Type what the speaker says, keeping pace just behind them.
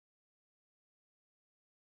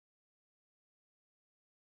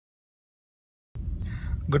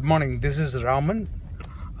Good morning. This is Raman.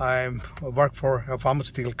 I work for a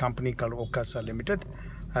pharmaceutical company called Okasa Limited,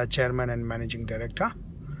 Chairman and Managing Director.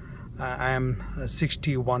 I am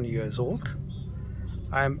 61 years old.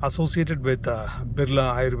 I am associated with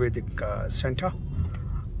Birla Ayurvedic Centre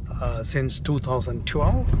since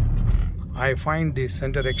 2012. I find the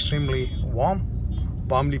center extremely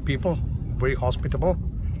warmly people, very hospitable,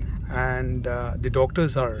 and the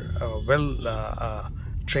doctors are well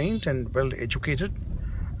trained and well educated.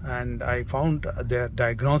 And I found their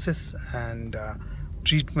diagnosis and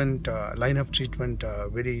treatment, line of treatment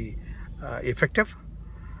very effective.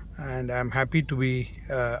 And I'm happy to be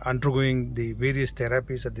undergoing the various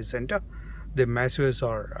therapies at the center. The masseurs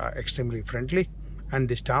are extremely friendly, and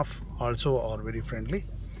the staff also are very friendly.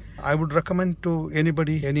 I would recommend to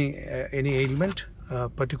anybody any ailment,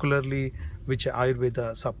 particularly which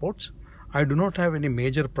Ayurveda supports. I do not have any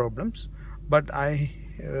major problems, but I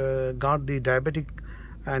got the diabetic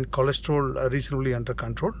and cholesterol reasonably under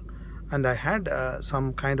control, and I had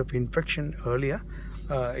some kind of infection earlier.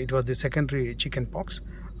 It was the secondary chicken pox,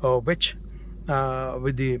 which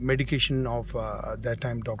with the medication of that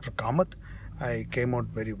time Dr. Kamath, I came out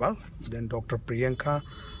very well. Then Dr. Priyanka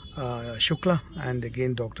Shukla and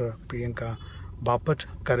again Dr. Priyanka Bapat,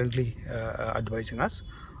 currently advising us,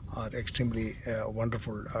 are extremely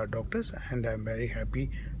wonderful doctors, and I'm very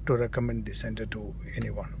happy to recommend the center to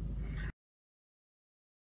anyone.